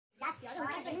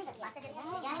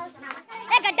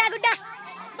गड्ढा गुड्डा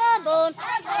बम बम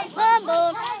बम बम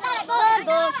बम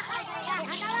बम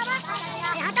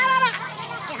हटा बाबा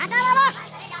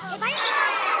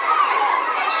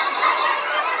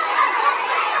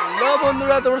হ্যালো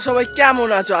বন্ধুরা, তোমরা সবাই কেমন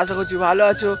আছো? আশা করছি ভালো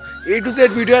আছো। A to Z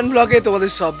video and ব্লগে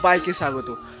তোমাদের সবাইকে স্বাগত।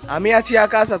 আমি আছি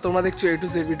আকাশ আর তোমরা দেখছো A to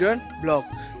Z video and blog.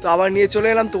 তো আবার নিয়ে চলে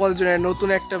এলাম তোমাদের জন্য নতুন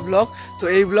একটা ব্লগ। তো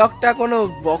এই ব্লগটা কোনো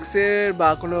বক্সের বা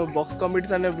কোনো বক্স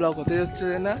কম্পিটিশানের ব্লগ হতে যাচ্ছে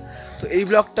না। তো এই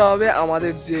ব্লগটা হবে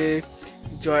আমাদের যে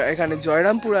এখানে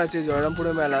জয়রামপুর আছে,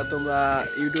 জয়রামপুরের মেলা তোমরা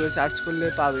ইউটিউবে সার্চ করলে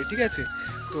পাবে, ঠিক আছে?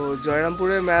 তো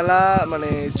জয়রামপুরের মেলা মানে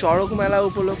চড়ক মেলা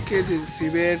উপলক্ষে যে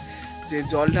শিবের যে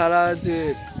জল ঢালা যে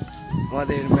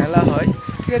আমাদের মেলা হয়,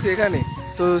 ঠিক আছে এখানে।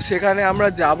 তো সেখানে আমরা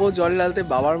যাব জল ঢালতে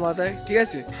বাবার মাথায়, ঠিক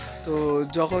আছে? তো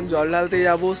যখন জল ঢালতে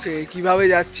যাবো সে কীভাবে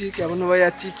যাচ্ছি, কেমনভাবে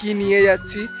যাচ্ছি, কি নিয়ে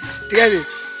যাচ্ছি, ঠিক আছে,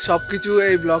 সব কিছু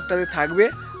এই ব্লগটাতে থাকবে।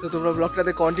 তো তোমরা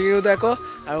ব্লগটাতে কন্টিনিউ দেখো,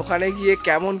 আর ওখানে গিয়ে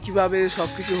কেমন কীভাবে সব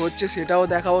কিছু হচ্ছে সেটাও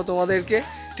দেখাবো তোমাদেরকে,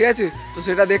 ঠিক আছে? তো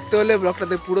সেটা দেখতে হলে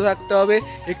ব্লগটাতে পুরো থাকতে হবে,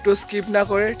 একটু স্কিপ না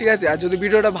করে, ঠিক আছে? আর যদি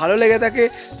ভিডিওটা ভালো লেগে থাকে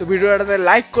তো ভিডিওটাতে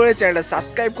লাইক করে চ্যানেলটা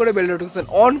সাবস্ক্রাইব করে বেল নোটিফিকেশন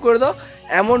অন করে দাও,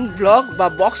 এমন ব্লগ বা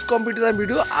বক্স কম্পিটিশান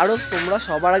ভিডিও আরও তোমরা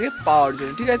সবার আগে পাওয়ার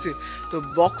জন্য, ঠিক আছে? তো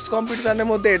বক্স কম্পিটিশানের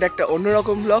মধ্যে এটা একটা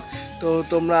অন্যরকম ব্লগ। তো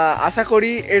তোমরা আশা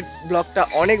করি এর ব্লগটা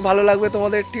অনেক ভালো লাগবে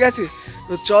তোমাদের, ঠিক আছে?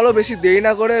 তো চলো বেশি দেরি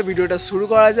না করে ভিডিওটা শুরু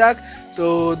করা যাক। তো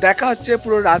দেখা হচ্ছে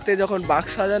পুরো রাতে যখন বাঁক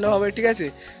সাজানো হবে, ঠিক আছে?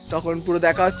 তখন পুরো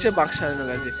দেখা হচ্ছে বাঁক সাজানোর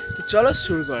কাছে। তো চলো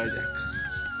শুরু করা যাক।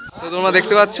 তো তোমরা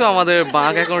দেখতে পাচ্ছ আমাদের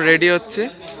বাঁক এখন রেডি হচ্ছে,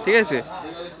 ঠিক আছে?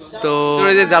 তো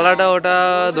যে জ্বালাটা ওটা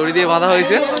দড়ি দিয়ে বাঁধা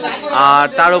হয়েছে, আর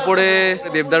তার উপরে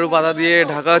দেবদারু পাতা দিয়ে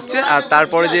ঢাকা হচ্ছে। আর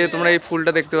তারপরে যে তোমরা এই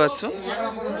ফুলটা দেখতে পাচ্ছ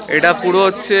এটা পুরো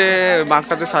হচ্ছে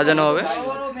বাঁকটাতে সাজানো হবে।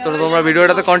 তো তোমরা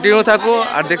ভিডিওটাতে কন্টিনিউ থাকো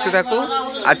আর দেখতে থাকো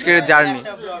আজকের জার্নি।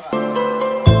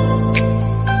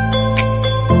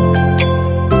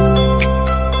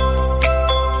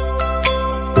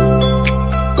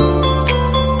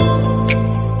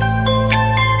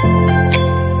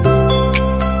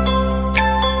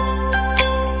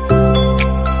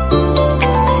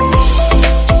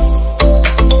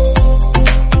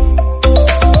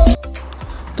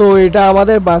 তো এটা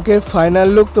আমাদের বাঁকের ফাইনাল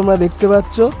লুক তোমরা দেখতে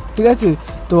পাচ্ছ, ঠিক আছে?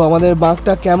 তো আমাদের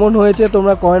বাঁকটা কেমন হয়েছে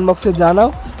তোমরা কমেন্ট বক্সে জানাও।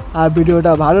 আর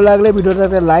ভিডিওটা ভালো লাগলে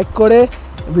ভিডিওটাকে লাইক করে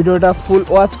ভিডিওটা ফুল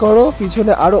ওয়াচ করো,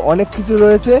 পিছনে আরও অনেক কিছু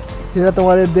রয়েছে যেটা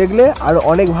তোমাদের দেখলে আরও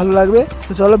অনেক ভালো লাগবে।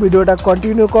 তো চলো ভিডিওটা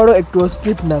কন্টিনিউ করো, একটু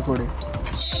স্কিপ না করে।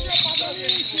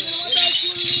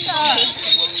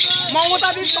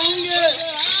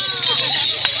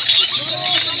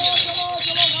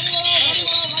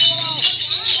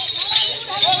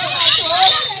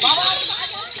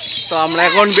 তো আমরা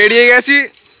এখন বেরিয়ে গেছি,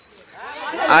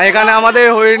 আর এখানে আমাদের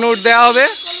হরিণুট দেওয়া হবে,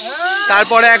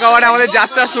 তারপরে একেবারে আমাদের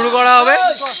যাত্রা শুরু করা হবে,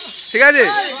 ঠিক আছে?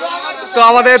 তো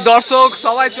আমাদের দর্শক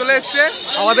সবাই চলে এসছে,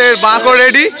 আমাদের বাঁকও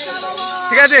রেডি,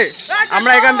 ঠিক আছে?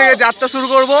 আমরা এখান থেকে যাত্রা শুরু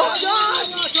করব।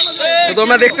 তো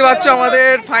তোমরা দেখতে পাচ্ছ আমাদের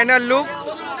ফাইনাল লুক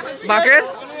বাঁকের।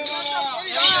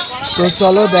 তো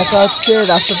চলো দেখা হচ্ছে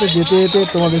রাস্তাতে যেতে যেতে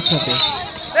তোমাদের সাথে।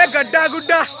 Gadda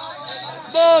Gudda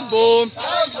bomb bomb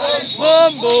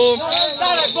bomb bomb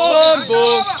bomb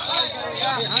bomb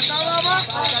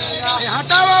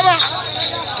হাঁটা বাবা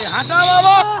হাঁটা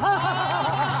বাবা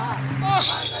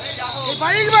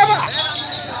বাইক বাবা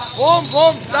বম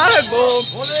বম তারক বম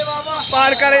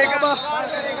पार करेगा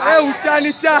ए ऊंचा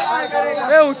नीचा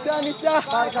ए ऊंचा नीचा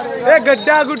ए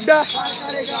गड्ढा गुड्डा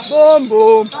बम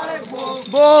बम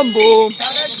बम बम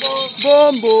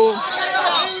बम बम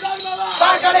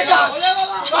पार करेगा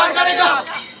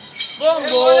बम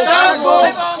बम तारक बम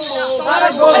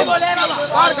तारक बम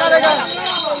पार करेगा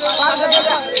पार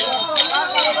करेगा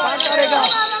पार करेगा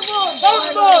बम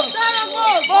बम तारक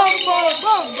बम बम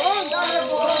बम बम तारक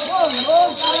बम बम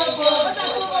तारक बम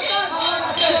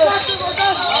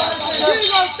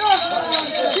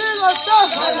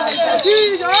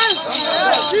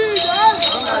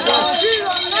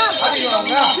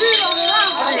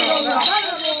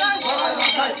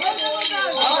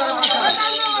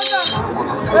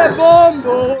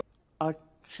bombo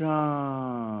acha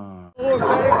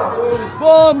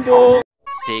bombo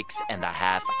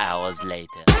 6.5 hours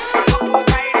later.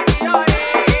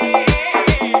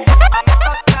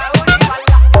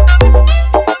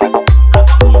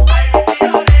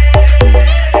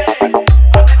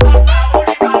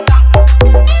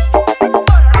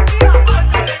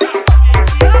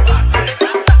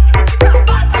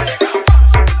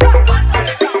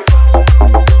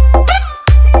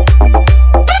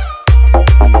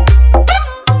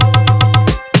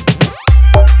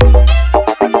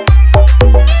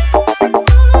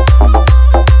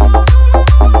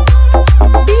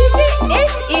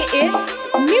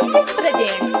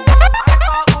 present.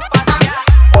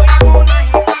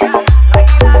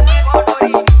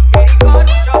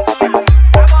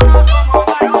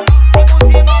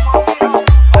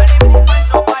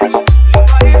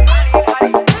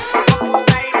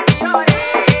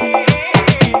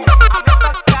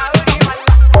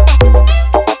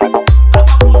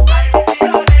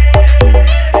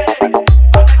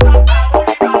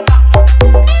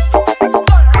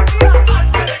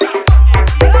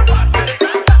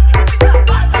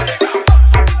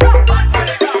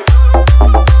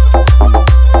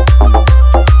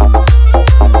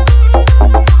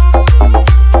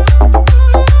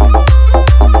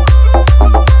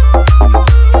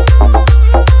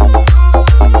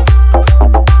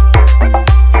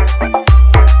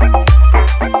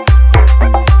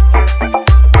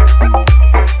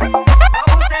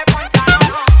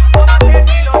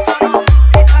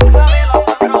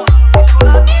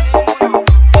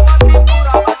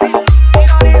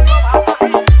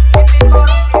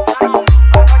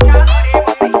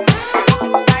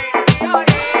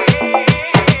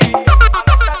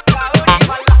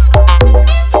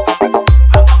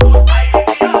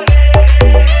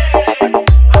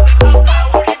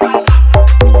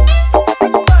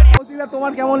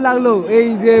 তোমার কেমন লাগলো এই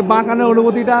যে বাঁকানোর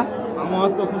অনুভূতিটা? আমার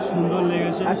তো খুব সুন্দর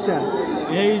লেগেছে। আচ্ছা,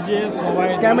 এই যে সবাই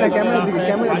ক্যামেরা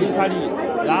সারি সারি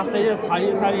রাস্তায় যে সারি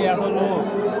সারি এত লোক,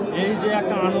 এই যে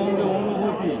একটা আনন্দ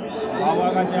অনুভূতি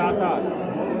বাবার কাছে আসা,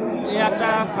 এই একটা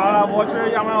সারা বছরে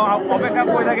আমরা অপেক্ষা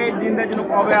করে থাকি এই দিনটার জন্য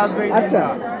কবে আসবে। আচ্ছা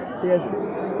ঠিক আছে,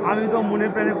 আমি তো মনে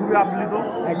প্রাণে খুবই আপ্লুত।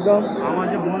 একদম আমার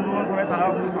যে বন্ধুরা সবাই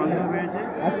তারাও খুব আনন্দ পেয়েছে।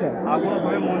 আচ্ছা, এখন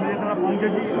সবাই মন্দিরে আমরা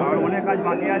পৌঁছেছি, আর অনেক কাজ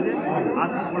বাকি আছে,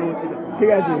 আসছি পরবর্তীতে।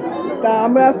 ঠিক আছে। তা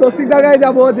আমরা স্বস্তিক জায়গায়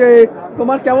যাবো, যে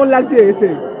তোমার কেমন লাগছে এসে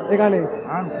এখানে?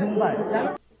 আর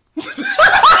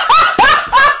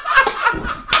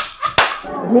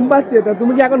ঘুম পাচ্ছে, তা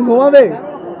তুমি কি এখন ঘুমাবে?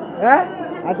 হ্যাঁ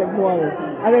আচ্ছা ঘুমাবে।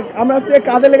 আচ্ছা আমরা হচ্ছে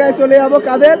কাদের লেগায় চলে যাবো।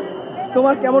 কাদের,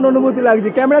 তোমার কেমন অনুভূতি লাগছে?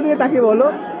 ক্যামেরা দিয়ে তাকিয়ে বলো।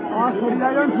 আমার শরীর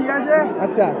একদম ঠিক আছে।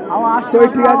 আচ্ছা আমার শরীর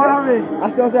ঠিক আছে,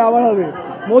 আস্তে আস্তে আবার হবে।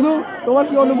 মধু, তোমার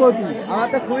কি অনুভূতি? আমার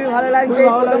তো খুবই ভালো লাগছে।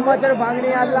 প্রথম বছর ভাঙড়ি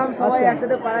আসলাম সবাই আচ্ছা।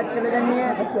 একসাথে পাড়ার ছেলেদের নিয়ে।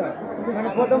 আচ্ছা মানে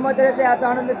প্রথম বছর এসে এত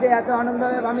আনন্দ হচ্ছে, এত আনন্দ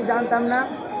হবে আমি জানতাম না,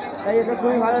 তাই এসে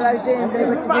খুবই ভালো লাগছে। এনজয়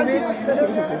করছি খুবই।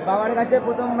 বাবার কাছে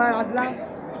প্রথমবার আসলাম,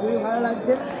 খুবই ভালো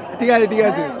লাগছে। ঠিক আছে ঠিক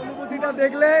আছে। অনুভূতিটা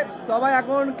দেখলে সবাই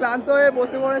এখন ক্লান্ত হয়ে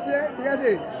বসে পড়েছে, ঠিক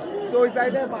আছে। তো ওই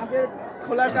সাইডে বাঁকের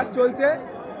খোলার কাজ চলছে,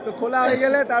 তো খোলা হয়ে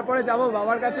গেলে তারপরে যাব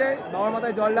বাবার কাছে, বাবার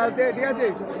মাথায় জল ঢালতে, ঠিক আছে।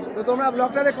 তো তোমরা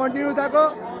ব্লগটাতে কন্টিনিউ থাকো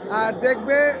আর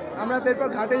দেখবে আমরা এরপর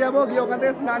ঘাটে যাব, গিয়ে ওখান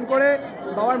থেকে স্নান করে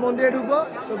বাবার মন্দিরে ঢুকবো।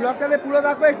 তো ব্লগটাতে পুরো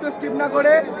থাকো, একটু স্কিপ না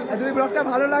করে। আর যদি ব্লগটা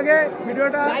ভালো লাগে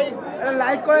ভিডিওটা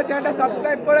লাইক করে, চ্যানেলটা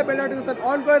সাবস্ক্রাইব করে বেল নোটিফিকেশন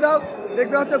অন করে দাও।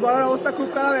 দেখবে হচ্ছে গলার অবস্থা খুব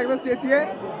খারাপ, একদম চেঁচিয়ে।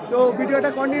 তো ভিডিওটা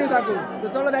কন্টিনিউ থাকো। তো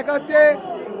চলো দেখা হচ্ছে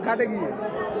ঘাটে গিয়ে।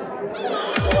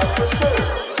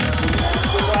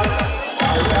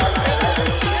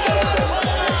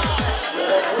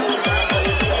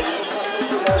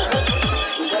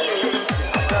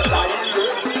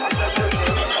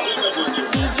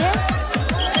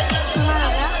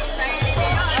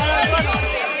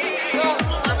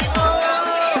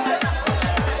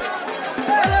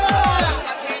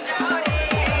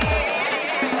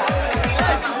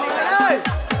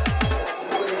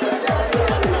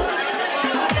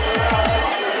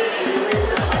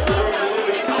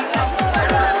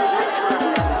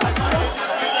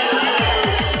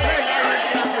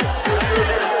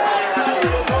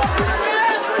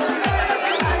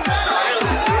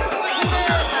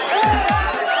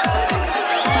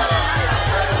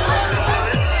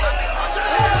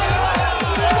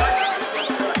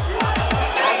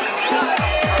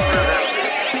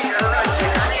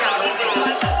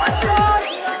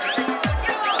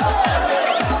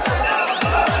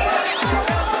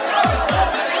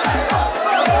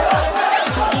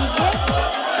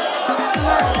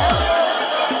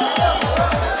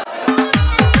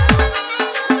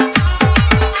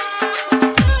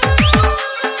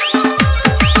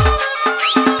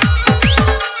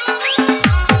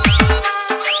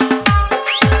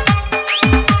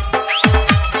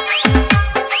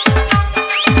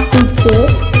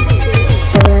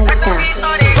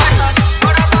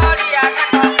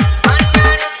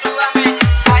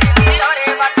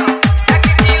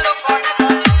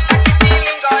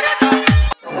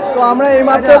 আমরা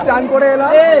এইমাত্র চান করে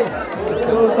এলাম,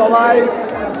 তো সবাই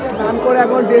স্নান করে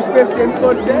এখন ড্রেস ফ্রেস চেঞ্জ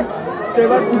করছে। তো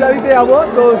এবার পূজা দিতে যাবো।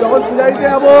 তো যখন পূজা দিতে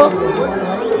যাবো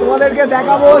তোমাদেরকে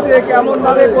দেখাবো যে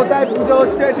কেমনভাবে কোথায় পুজো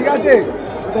হচ্ছে, ঠিক আছে।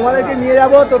 তোমাদেরকে নিয়ে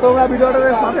যাবো, তো তোমরা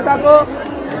ভিডিওটাতে সাথে থাকো।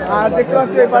 আর দেখতে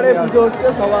পাচ্ছ এবারে পুজো হচ্ছে,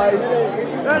 সবাই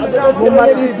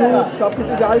মোমবাতি ধূপ সব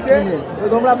কিছু জ্বালছে। তো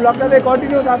তোমরা ব্লগটাতে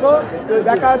কন্টিনিউ থাকো, তো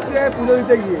দেখা হচ্ছে পুজো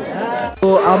দিতে গিয়ে। তো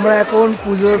আমরা এখন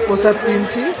পুজোর প্রসাদ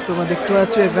কিনছি, তোমরা দেখতে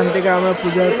পাচ্ছ এখান থেকে আমরা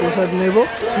পূজার প্রসাদ নেব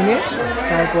কিনে,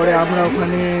 তারপরে আমরা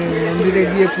ওখানে মন্দিরে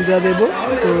গিয়ে পূজা দেব।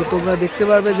 তো তোমরা দেখতে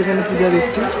পারবে যেখানে পূজা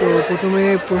দিচ্ছি। তো প্রথমে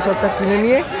প্রসাদটা কিনে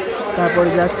নিয়ে তারপরে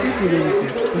যাচ্ছি পুজো দিতে।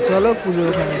 তো চলো পুজোর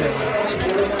ওখানে দেখা হচ্ছে।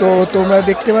 তো তোমরা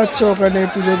দেখতে পাচ্ছ ওখানে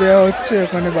পুজো দেওয়া হচ্ছে,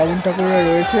 ওখানে বামুন ঠাকুররা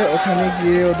রয়েছে, ওখানে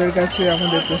গিয়ে ওদের কাছে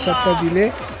আমাদের প্রসাদটা দিলে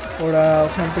ওরা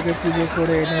ওখান থেকে পুজো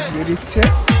করে এনে দিয়ে দিচ্ছে।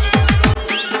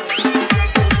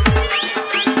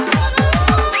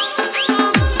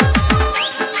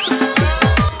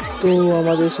 তো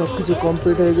আমাদের সব কিছু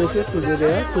কমপ্লিট হয়ে গেছে পুজো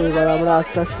দেওয়া। তো এবার আমরা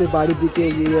আস্তে আস্তে বাড়ির দিকে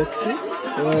এগিয়ে যাচ্ছি।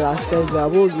 এবার রাস্তায়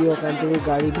যাব, গিয়ে ওখান থেকে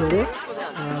গাড়ি ধরে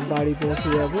বাড়ি পৌঁছে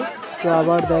যাব। তো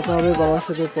আবার দেখা হবে বাবার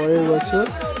সাথে পরের বছর।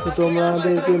 তো তোমরা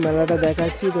আমাদেরকে মেলাটা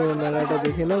দেখাচ্ছি, তোমরা মেলাটা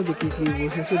দেখে নাও যে কী কী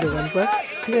বসেছে দোকানপাট,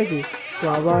 ঠিক আছে? তো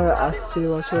আবার আসছে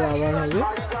বছর আবার হবে।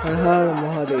 হর হর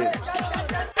মহাদেব।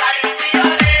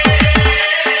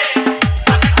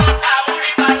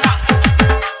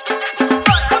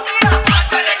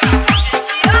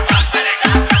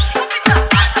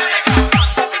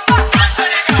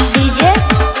 ডিজে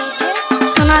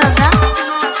সোনা দাদা।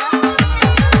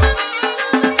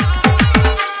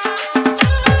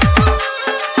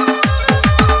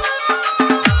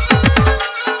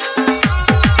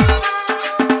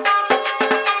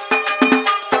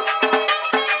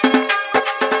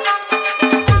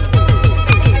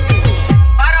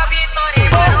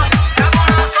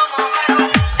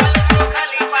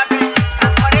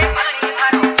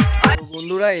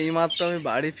 বন্ধুরা এইমাত্র আমি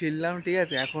বাড়ি ফিরলাম, ঠিক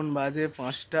আছে? এখন বাজে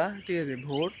 5টা, ঠিক আছে,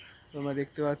 ভোর। তোমরা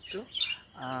দেখতে পাচ্ছ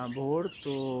ভোর।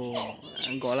 তো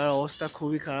গলার অবস্থা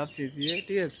খুবই খারাপ চেঁচিয়ে,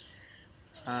 ঠিক আছে?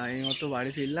 এইমাত্র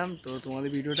বাড়ি ফিরলাম। তো তোমাদের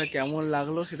ভিডিওটা কেমন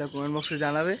লাগলো সেটা কমেন্ট বক্সে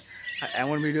জানাবে। আর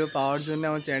এমন ভিডিও পাওয়ার জন্য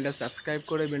আমার চ্যানেলটা সাবস্ক্রাইব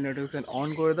করে বেল নোটিফিকেশান অন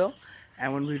করে দাও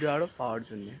এমন ভিডিও আরও পাওয়ার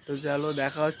জন্য। তো চলো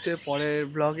দেখা হচ্ছে পরের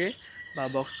ব্লগে বা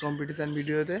বক্স কম্পিটিশান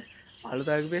ভিডিওতে। ভালো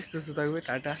থাকবে, সুস্থ থাকবে,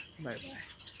 টাটা, বাই বাই।